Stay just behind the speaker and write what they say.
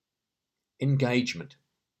Engagement.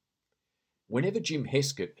 Whenever Jim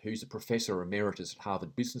Heskett, who's a professor emeritus at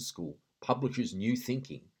Harvard Business School, publishes new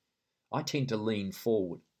thinking, I tend to lean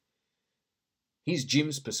forward. Here's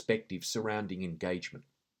Jim's perspective surrounding engagement.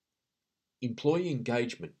 Employee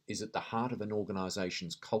engagement is at the heart of an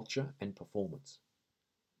organisation's culture and performance.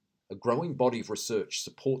 A growing body of research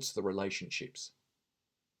supports the relationships.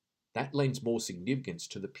 That lends more significance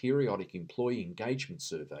to the periodic employee engagement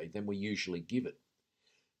survey than we usually give it.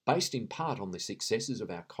 Based in part on the successes of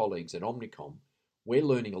our colleagues at Omnicom, we're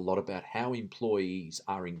learning a lot about how employees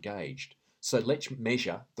are engaged. So let's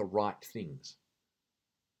measure the right things.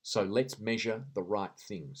 To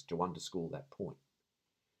underscore that point.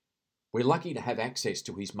 We're lucky to have access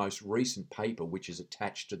to his most recent paper, which is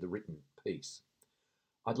attached to the written piece.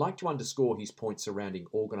 I'd like to underscore his point surrounding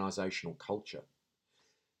organisational culture.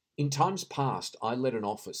 In times past, I led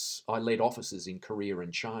offices in Korea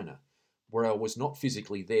and China, where I was not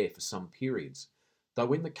physically there for some periods, though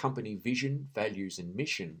when the company vision, values and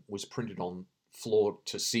mission was printed on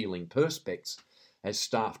floor-to-ceiling perspex as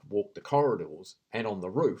staff walked the corridors, and on the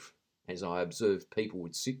roof, as I observed people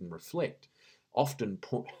would sit and reflect, often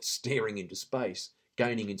staring into space,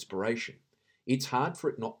 gaining inspiration. It's hard for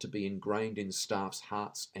it not to be ingrained in staff's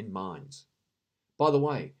hearts and minds. By the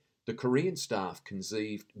way, the Korean staff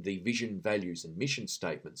conceived the vision, values and mission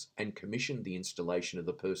statements and commissioned the installation of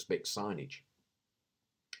the perspex signage.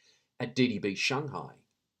 At DDB Shanghai,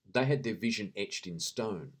 they had their vision etched in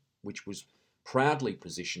stone, which was proudly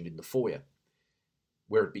positioned in the foyer,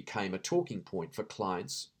 where it became a talking point for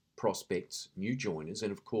clients, prospects, new joiners,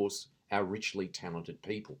 and of course, our richly talented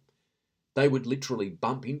people. They would literally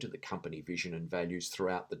bump into the company vision and values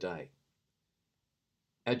throughout the day.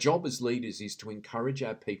 Our job as leaders is to encourage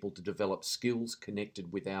our people to develop skills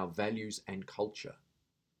connected with our values and culture,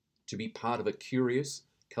 to be part of a curious,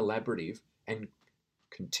 collaborative, and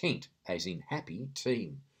content, as in happy,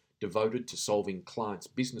 team devoted to solving clients'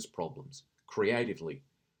 business problems creatively,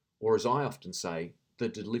 or as I often say, the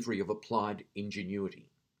delivery of applied ingenuity.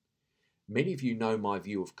 Many of you know my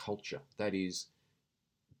view of culture, that is,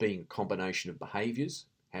 being a combination of behaviours,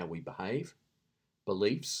 how we behave,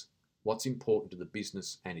 beliefs, what's important to the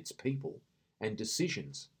business and its people, and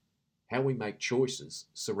decisions, how we make choices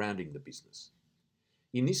surrounding the business.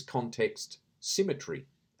 In this context, symmetry,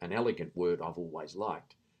 an elegant word I've always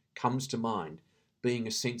liked, comes to mind, being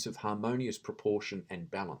a sense of harmonious proportion and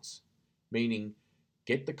balance, meaning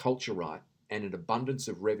get the culture right and an abundance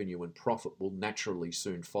of revenue and profit will naturally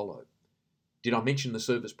soon follow. Did I mention the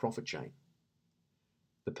service profit chain?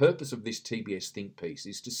 The purpose of this TBS think piece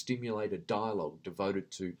is to stimulate a dialogue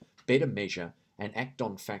devoted to better measure and act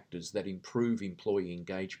on factors that improve employee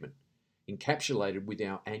engagement, encapsulated with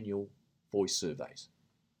our annual voice surveys.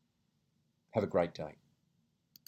 Have a great day.